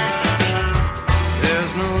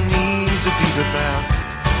 There's no need to beat about.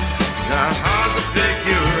 Not hard to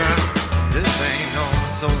figure out. This ain't no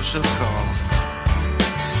social call.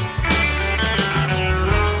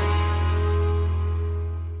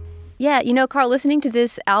 Yeah, Carl, listening to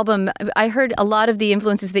this album, I heard a lot of the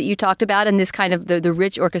influences that you talked about and this kind of the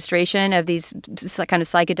rich orchestration of these kind of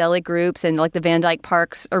psychedelic groups and like the Van Dyke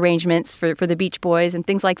Parks arrangements for the Beach Boys and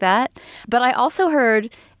things like that. But I also heard,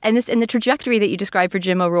 and the trajectory that you described for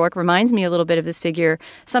Jim O'Rourke reminds me a little bit of this figure,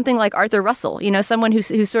 something like Arthur Russell, someone who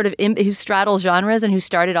straddles genres and who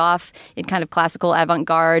started off in kind of classical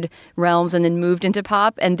avant-garde realms and then moved into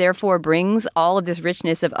pop and therefore brings all of this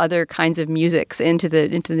richness of other kinds of musics into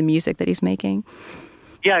the music that he's making.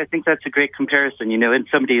 Yeah, I think that's a great comparison, and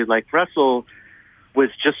somebody like Russell was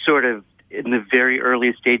just sort of in the very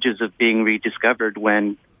early stages of being rediscovered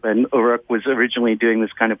when O'Rourke was originally doing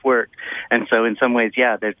this kind of work. And so in some ways,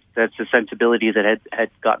 yeah, that's a sensibility that had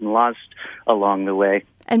gotten lost along the way.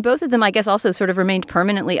 And both of them, I guess, also sort of remained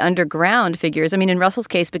permanently underground figures. I mean, in Russell's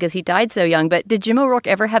case, because he died so young, but did Jim O'Rourke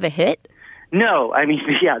ever have a hit? No, I mean,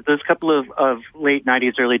 yeah, those couple of late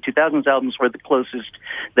 90s, early 2000s albums were the closest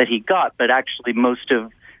that he got, but actually most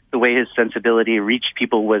of the way his sensibility reached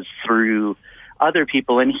people was through other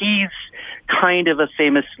people, and he's kind of a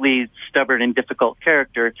famously stubborn and difficult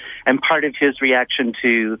character, and part of his reaction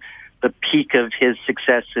to the peak of his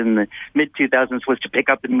success in the mid-2000s was to pick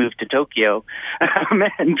up and move to Tokyo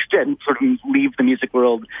and sort of leave the music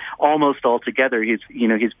world almost altogether. He's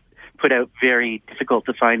put out very difficult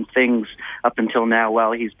to find things up until now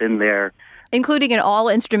while he's been there. Including an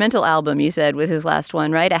all-instrumental album, you said, with his last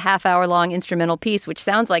one, right? A half-hour-long instrumental piece, which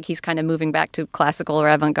sounds like he's kind of moving back to classical or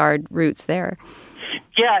avant-garde roots there.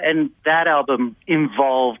 Yeah, and that album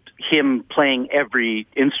involved him playing every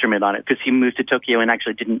instrument on it because he moved to Tokyo and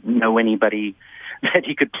actually didn't know anybody that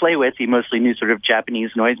he could play with. He mostly knew sort of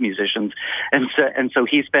Japanese noise musicians. And so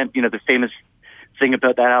he spent, the famous thing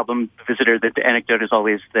about that album, Visitor, that the anecdote is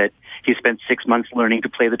always that he spent 6 months learning to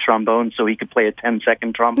play the trombone so he could play a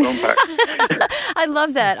 10-second trombone part. I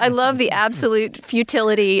love that. I love the absolute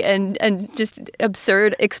futility and just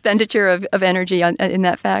absurd expenditure of energy in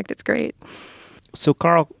that fact. It's great. So,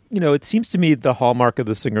 Carl, it seems to me the hallmark of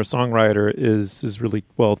the singer-songwriter is really,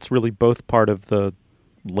 it's really both part of the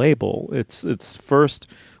label. It's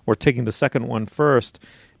first, or taking the second one first,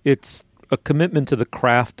 it's a commitment to the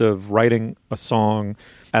craft of writing a song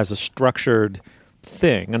as a structured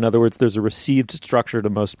thing. In other words, there's a received structure to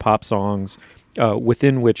most pop songs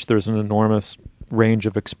within which there's an enormous range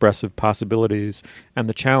of expressive possibilities. And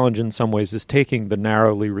the challenge in some ways is taking the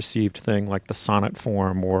narrowly received thing like the sonnet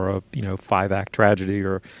form or a 5-act tragedy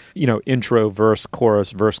or intro, verse,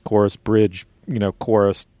 chorus, bridge,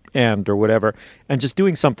 chorus, end or whatever, and just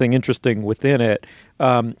doing something interesting within it.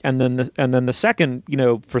 And then the second,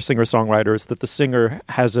 for singer-songwriters, that the singer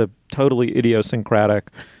has a totally idiosyncratic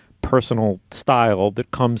personal style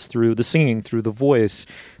that comes through the singing, through the voice.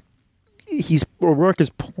 O'Rourke is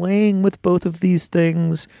playing with both of these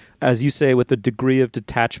things, as you say, with a degree of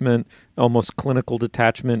detachment, almost clinical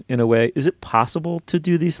detachment in a way. Is it possible to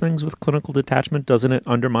do these things with clinical detachment? Doesn't it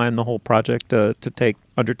undermine the whole project to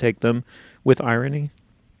undertake them with irony?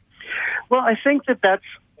 Well, I think that that's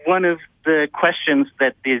one of the questions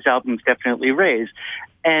that these albums definitely raise.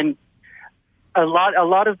 And a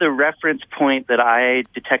lot of the reference point that I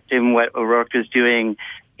detect in what O'Rourke is doing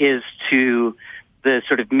is to the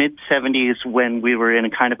sort of mid-'70s when we were in a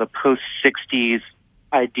kind of a post-'60s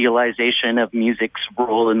idealization of music's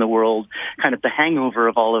role in the world, kind of the hangover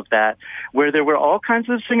of all of that, where there were all kinds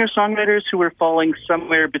of singer-songwriters who were falling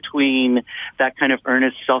somewhere between that kind of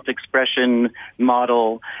earnest self-expression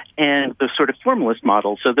model and the sort of formalist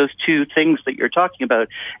model. So those two things that you're talking about,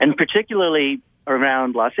 and particularly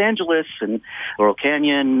around Los Angeles and Laurel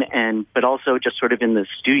Canyon, but also just sort of in the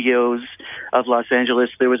studios of Los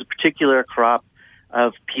Angeles, there was a particular crop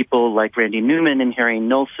of people like Randy Newman and Harry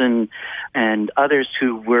Nilsson and others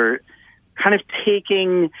who were kind of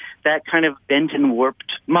taking that kind of bent and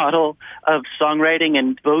warped model of songwriting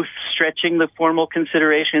and both stretching the formal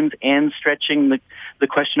considerations and stretching the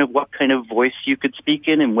question of what kind of voice you could speak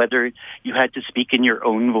in and whether you had to speak in your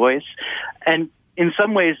own voice. And in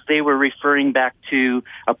some ways, they were referring back to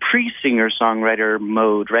a pre-singer-songwriter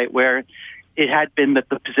mode, right, where it had been that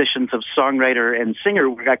the positions of songwriter and singer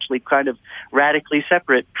were actually kind of radically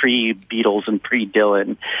separate pre-Beatles and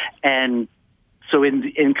pre-Dylan. And so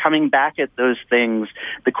in coming back at those things,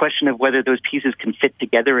 the question of whether those pieces can fit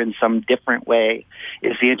together in some different way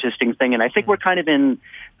is the interesting thing. And I think we're kind of in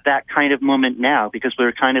that kind of moment now because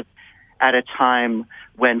we're kind of at a time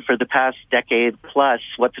when for the past decade plus,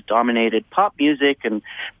 what's dominated pop music and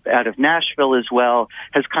out of Nashville as well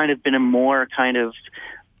has kind of been a more kind of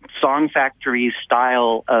song factory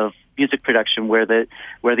style of music production where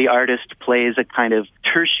the artist plays a kind of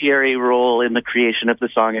tertiary role in the creation of the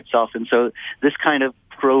song itself. And so this kind of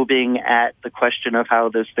probing at the question of how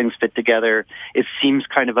those things fit together, it seems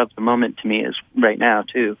kind of the moment to me is right now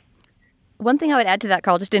too. One thing I would add to that,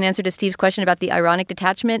 Carl, just in answer to Steve's question about the ironic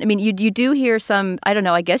detachment, I mean, you do hear some, I don't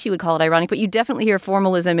know, I guess you would call it ironic, but you definitely hear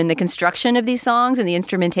formalism in the construction of these songs and the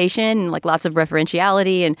instrumentation and like lots of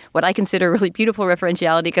referentiality and what I consider really beautiful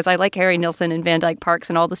referentiality because I like Harry Nilsson and Van Dyke Parks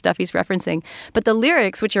and all the stuff he's referencing. But the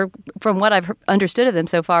lyrics, which are, from what I've understood of them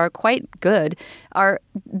so far, quite good,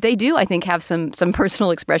 they do, I think, have some personal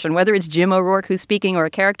expression. Whether it's Jim O'Rourke who's speaking or a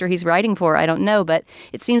character he's writing for, I don't know. But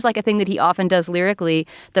it seems like a thing that he often does lyrically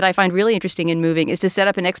that I find really interesting and moving is to set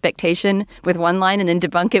up an expectation with one line and then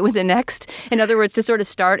debunk it with the next. In other words, to sort of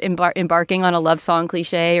start embarking on a love song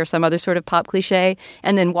cliche or some other sort of pop cliche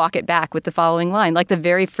and then walk it back with the following line, like the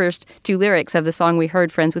very first two lyrics of the song we heard,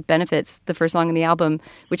 Friends with Benefits, the first song in the album,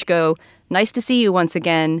 which go, "Nice to see you once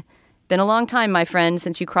again. Been a long time, my friend,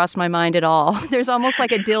 since you crossed my mind at all." There's almost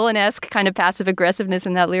like a Dylan-esque kind of passive aggressiveness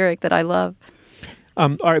in that lyric that I love.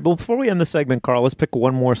 All right, well, before we end the segment, Carl, let's pick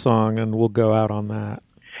one more song and we'll go out on that.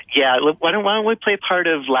 Yeah, why don't we play part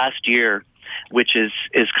of Last Year, which is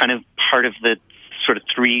kind of part of the sort of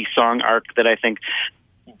 3-song arc that I think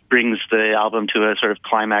brings the album to a sort of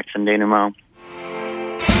climax and denouement.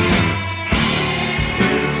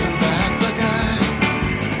 Isn't that the guy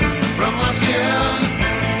from last year?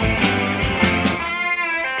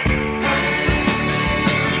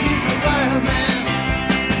 He's a wild man.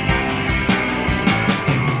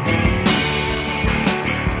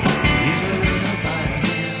 He's a real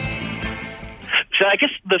pioneer. So I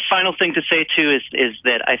guess the final thing to say, too, is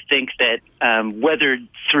that I think that whether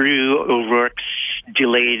through O'Rourke's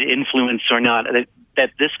delayed influence or not,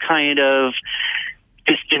 that this kind of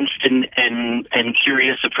distanced and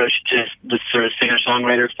curious approach to the sort of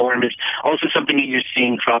singer-songwriter form is also something that you're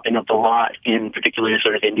seeing cropping up a lot in particular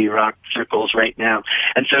sort of indie rock circles right now.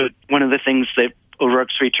 And so one of the things that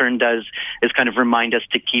O'Rourke's return does is kind of remind us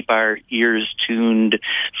to keep our ears tuned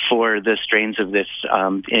for the strains of this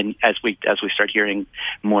as we start hearing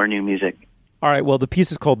more new music. All right, well, the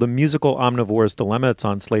piece is called The Musical Omnivore's Dilemma. It's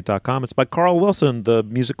on Slate.com. It's by Carl Wilson, the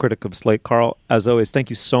music critic of Slate. Carl, as always,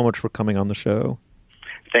 thank you so much for coming on the show.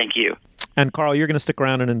 Thank you. And Carl, you're going to stick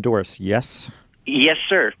around and endorse, yes? Yes,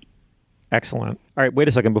 sir. Excellent. All right, wait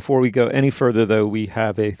a second. Before we go any further, though, we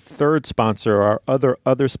have a third sponsor, our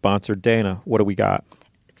other sponsor, Dana. What do we got?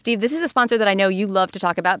 Steve, this is a sponsor that I know you love to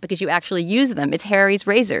talk about because you actually use them. It's Harry's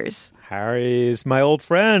Razors. Harry's my old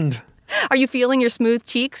friend. Are you feeling your smooth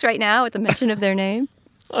cheeks right now at the mention of their name?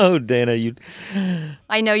 Oh, Dana, you...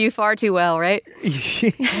 I know you far too well, right?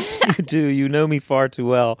 You do. You know me far too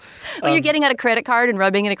well. Well, you're getting out a credit card and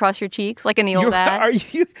rubbing it across your cheeks like in the old ad.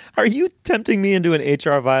 Are you tempting me into an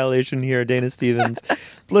HR violation here, Dana Stevens?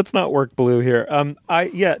 Let's not work blue here.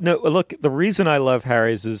 Look, the reason I love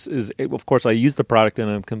Harry's is of course, I use the product and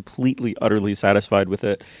I'm completely, utterly satisfied with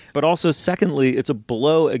it. But also, secondly, it's a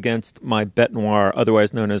blow against my bête noire,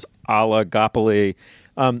 otherwise known as oligopoly.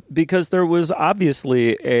 Because there was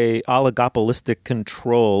obviously a oligopolistic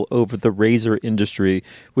control over the razor industry,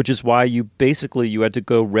 which is why you had to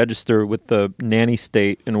go register with the nanny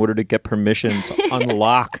state in order to get permission to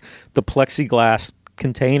unlock the plexiglass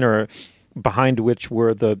container behind which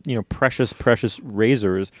were the precious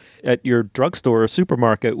razors at your drugstore or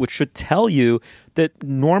supermarket, which should tell you that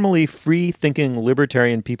normally free-thinking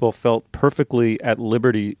libertarian people felt perfectly at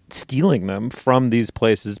liberty stealing them from these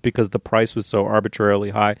places because the price was so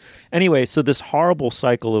arbitrarily high. Anyway, so this horrible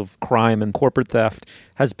cycle of crime and corporate theft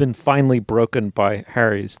has been finally broken by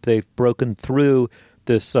Harry's. They've broken through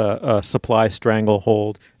this supply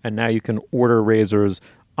stranglehold, and now you can order razors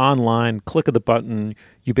online, click of the button,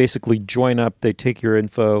 you basically join up, they take your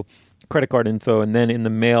info, credit card info, and then in the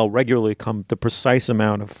mail regularly come the precise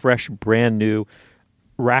amount of fresh, brand new,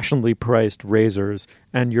 rationally priced razors,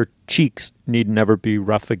 and your cheeks need never be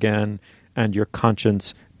rough again, and your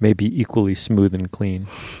conscience may be equally smooth and clean.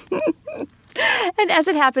 And as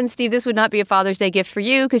it happens, Steve, this would not be a Father's Day gift for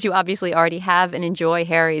you because you obviously already have and enjoy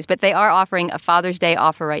Harry's. But they are offering a Father's Day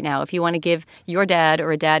offer right now if you want to give your dad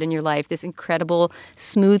or a dad in your life this incredible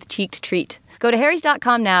smooth-cheeked treat. Go to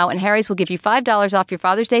harrys.com now and Harry's will give you $5 off your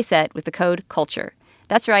Father's Day set with the code CULTURE.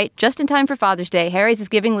 That's right. Just in time for Father's Day, Harry's is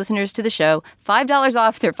giving listeners to the show $5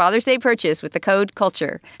 off their Father's Day purchase with the code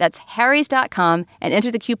CULTURE. That's harrys.com and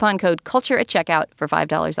enter the coupon code CULTURE at checkout for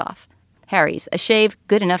 $5 off. Harry's, a shave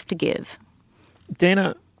good enough to give.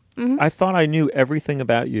 Dana, I thought I knew everything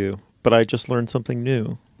about you, but I just learned something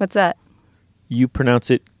new. What's that? You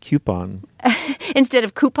pronounce it coupon. Instead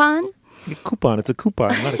of coupon? Coupon. It's a coupon,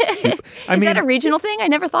 not a coupon. Is that a regional thing? I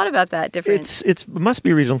never thought about that different. It must be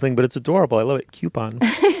a regional thing, but it's adorable. I love it. Coupon.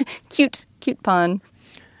 Cute pun.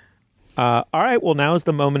 All right. Well, now is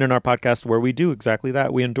the moment in our podcast where we do exactly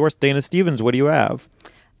that. We endorse Dana Stevens. What do you have?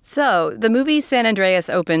 So, the movie San Andreas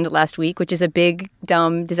opened last week, which is a big,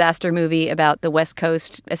 dumb disaster movie about the West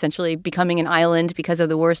Coast essentially becoming an island because of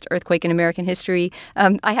the worst earthquake in American history.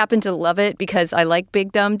 I happen to love it because I like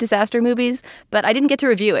big, dumb disaster movies, but I didn't get to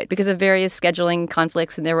review it because of various scheduling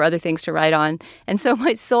conflicts and there were other things to write on. And so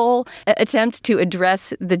my sole attempt to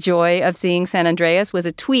address the joy of seeing San Andreas was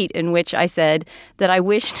a tweet in which I said that I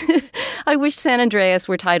wished San Andreas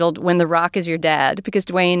were titled When the Rock is Your Dad, because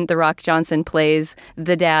Dwayne "The Rock" Johnson plays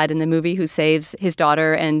the dad in the movie who saves his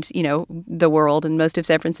daughter and, the world and most of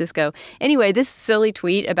San Francisco. Anyway, this silly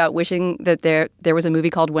tweet about wishing that there was a movie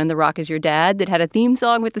called When the Rock is Your Dad that had a theme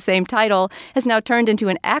song with the same title has now turned into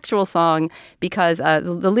an actual song because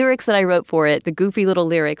the lyrics that I wrote for it, the goofy little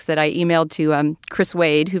lyrics that I emailed to Chris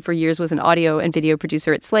Wade, who for years was an audio and video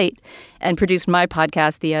producer at Slate and produced my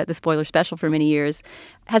podcast, the Spoiler Special, for many years,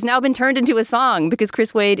 has now been turned into a song because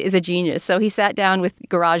Chris Wade is a genius. So he sat down with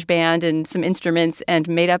GarageBand and some instruments and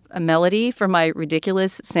made up a melody for my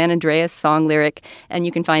ridiculous San Andreas song lyric, and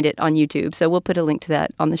you can find it on YouTube. So we'll put a link to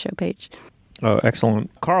that on the show page. Oh,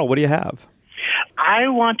 excellent. Carl, what do you have? I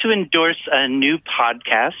want to endorse a new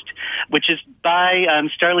podcast, which is by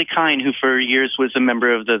Starlee Kine, who for years was a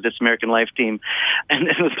member of the This American Life team. And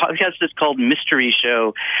the podcast is called Mystery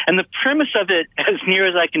Show. And the premise of it, as near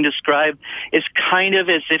as I can describe, is kind of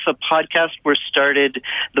as if a podcast were started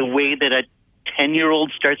the way that a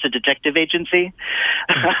 10-year-old starts a detective agency.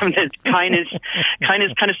 That kind of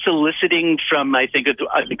soliciting from, I think,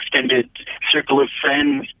 an extended circle of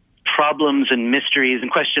friends problems and mysteries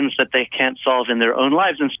and questions that they can't solve in their own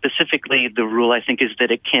lives. And specifically, the rule, I think, is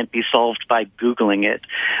that it can't be solved by Googling it.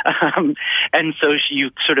 And so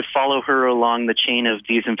you sort of follow her along the chain of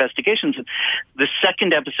these investigations. The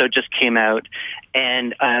second episode just came out,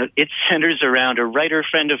 and it centers around a writer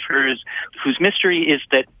friend of hers whose mystery is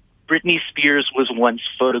that Britney Spears was once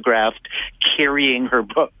photographed carrying her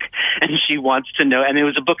book, and she wants to know, and it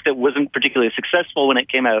was a book that wasn't particularly successful when it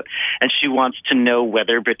came out, and she wants to know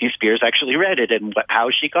whether Britney Spears actually read it and how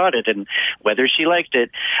she got it and whether she liked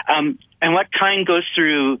it. And what Kine goes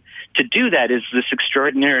through to do that is this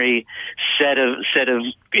extraordinary set of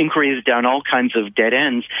inquiries down all kinds of dead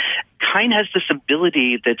ends. Kine has this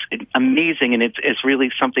ability that's amazing, and it's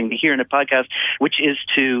really something to hear in a podcast, which is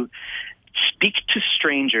to speak to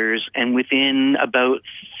strangers and within about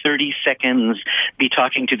 30 seconds be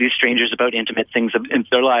talking to these strangers about intimate things in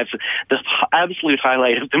their lives. The absolute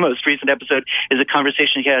highlight of the most recent episode is a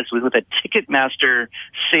conversation he has with a Ticketmaster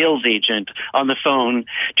sales agent on the phone,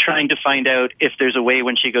 trying to find out if there's a way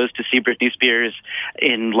when she goes to see Britney Spears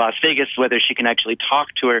in Las Vegas, whether she can actually talk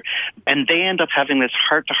to her. And they end up having this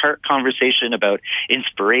heart-to-heart conversation about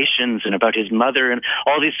inspirations and about his mother and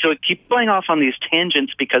all these. So it keeps going off on these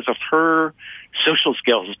tangents because of her social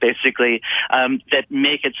skills, basically, that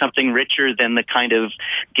make it something richer than the kind of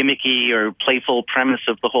gimmicky or playful premise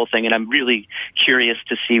of the whole thing. And I'm really curious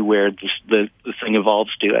to see where the thing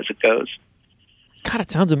evolves to as it goes. God, it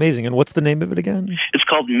sounds amazing. And what's the name of it again? It's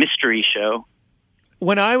called Mystery Show.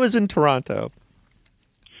 When I was in Toronto,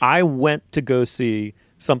 I went to go see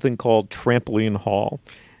something called Trampoline Hall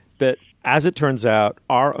that, as it turns out,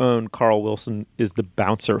 our own Carl Wilson is the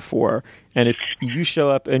bouncer for. And if you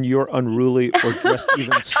show up and you're unruly or dressed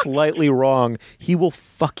even slightly wrong, he will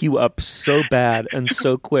fuck you up so bad and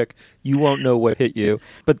so quick, you won't know what hit you.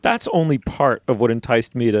 But that's only part of what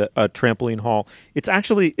enticed me to Trampoline Hall. It's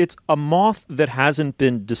a moth that hasn't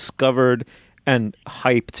been discovered and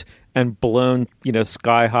hyped and blown,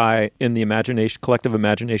 sky high in the collective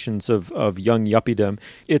imaginations of young yuppiedom.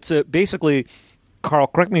 It's basically... Carl,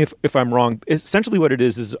 correct me if I'm wrong. Essentially what it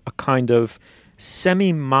is a kind of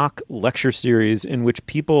semi-mock lecture series in which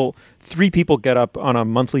three people get up on a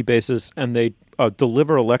monthly basis and they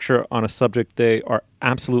deliver a lecture on a subject they are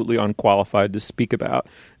absolutely unqualified to speak about.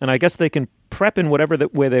 And I guess they can prep in whatever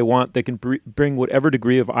way they want. They can bring whatever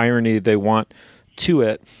degree of irony they want to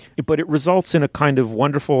it. But it results in a kind of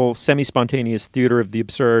wonderful semi-spontaneous theater of the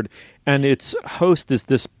absurd. And its host is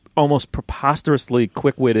this almost preposterously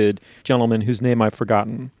quick-witted gentleman whose name I've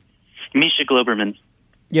forgotten. Misha Glouberman.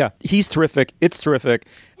 Yeah, he's terrific. It's terrific.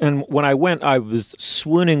 And when I went, I was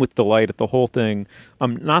swooning with delight at the whole thing.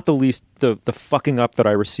 Not the least the fucking up that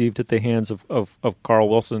I received at the hands of Carl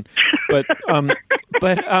Wilson. But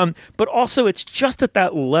also it's just at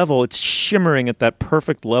that level, it's shimmering at that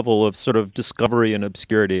perfect level of sort of discovery and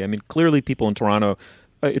obscurity. I mean, clearly people in Toronto,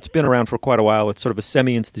 it's been around for quite a while. It's sort of a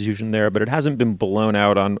semi-institution there, but it hasn't been blown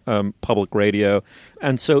out on public radio.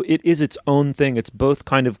 And so it is its own thing. It's both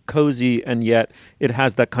kind of cozy, and yet it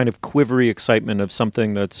has that kind of quivery excitement of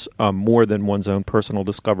something that's more than one's own personal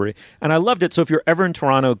discovery. And I loved it. So if you're ever in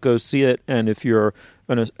Toronto, go see it. And if you're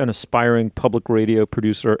an aspiring public radio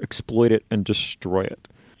producer, exploit it and destroy it.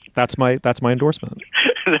 That's my endorsement.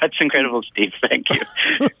 That's incredible, Steve. Thank you.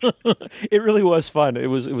 It really was fun. It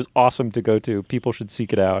was awesome to go to. People should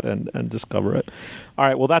seek it out and discover it. All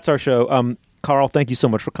right. Well, that's our show. Carl, thank you so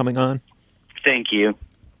much for coming on. Thank you.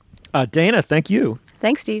 Dana, thank you.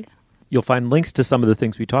 Thanks, Steve. You'll find links to some of the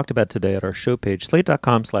things we talked about today at our show page,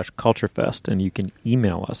 slate.com/culturefest, and you can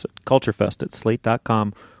email us at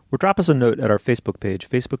culturefest@slate.com. Or drop us a note at our Facebook page,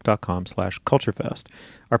 facebook.com/culturefest.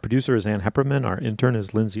 Our producer is Ann Hepperman. Our intern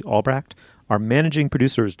is Lindsay Albrecht. Our managing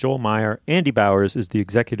producer is Joel Meyer. Andy Bowers is the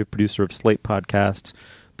executive producer of Slate Podcasts.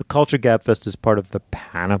 The Culture Gabfest is part of the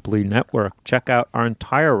Panoply Network. Check out our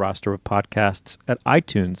entire roster of podcasts at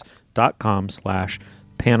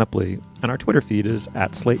itunes.com/panoply. And our Twitter feed is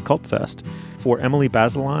 @SlateCultFest. For Emily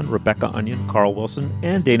Bazelon, Rebecca Onion, Carl Wilson,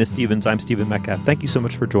 and Dana Stevens, I'm Stephen Metcalf. Thank you so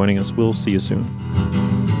much for joining us. We'll see you soon.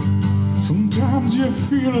 Sometimes you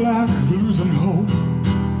feel like losing hope.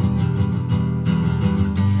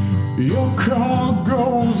 Your car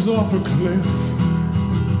goes off a cliff.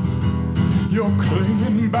 You're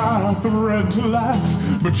clinging by a thread to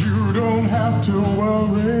life, but you don't have to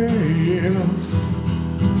worry if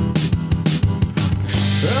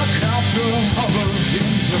a copter hovers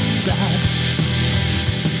into sight.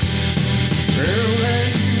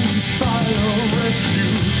 LA's fire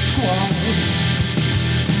rescue squad,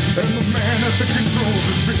 and the man at the controls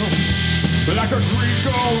is built like a Greek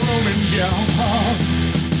or Roman god.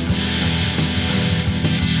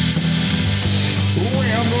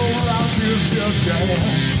 When the rock is your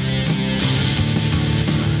dad,